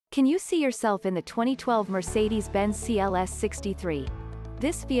Can you see yourself in the 2012 Mercedes-Benz CLS63?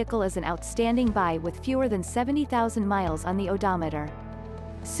 This vehicle is an outstanding buy with fewer than 70,000 miles on the odometer.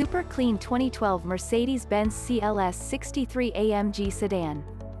 Super clean 2012 Mercedes-Benz CLS63 AMG sedan.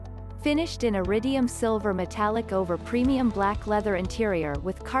 Finished in iridium silver metallic over premium black leather interior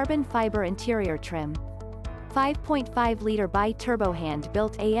with carbon fiber interior trim. 5.5-liter bi-turbo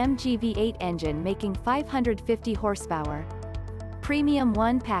hand-built AMG V8 engine making 550 horsepower. Premium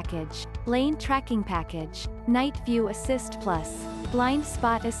 1 package, lane tracking package, night view assist plus, blind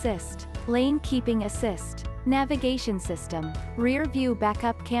spot assist, lane keeping assist, navigation system, rear view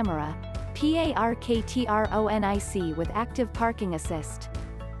backup camera, PARKTRONIC with active parking assist.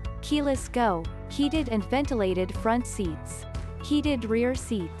 Keyless go, heated and ventilated front seats, heated rear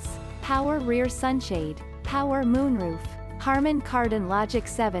seats, power rear sunshade, power moonroof, Harman Kardon Logic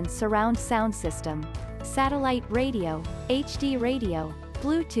 7 surround sound system, satellite radio, HD radio,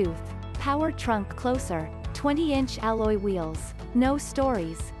 Bluetooth, power trunk closer, 20-inch alloy wheels, no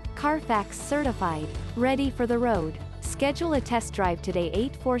stories, Carfax certified, ready for the road. Schedule a test drive today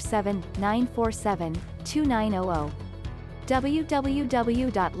 847-947-2900.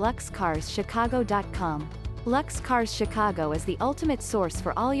 www.luxcarschicago.com. Lux Cars Chicago is the ultimate source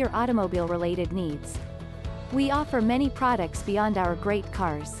for all your automobile-related needs. We offer many products beyond our great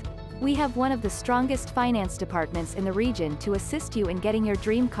cars. We have one of the strongest finance departments in the region to assist you in getting your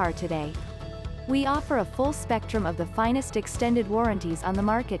dream car today. We offer a full spectrum of the finest extended warranties on the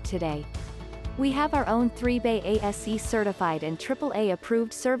market today. We have our own 3-bay ASE certified and AAA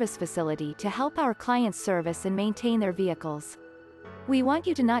approved service facility to help our clients service and maintain their vehicles. We want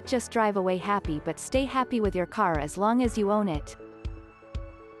you to not just drive away happy but stay happy with your car as long as you own it.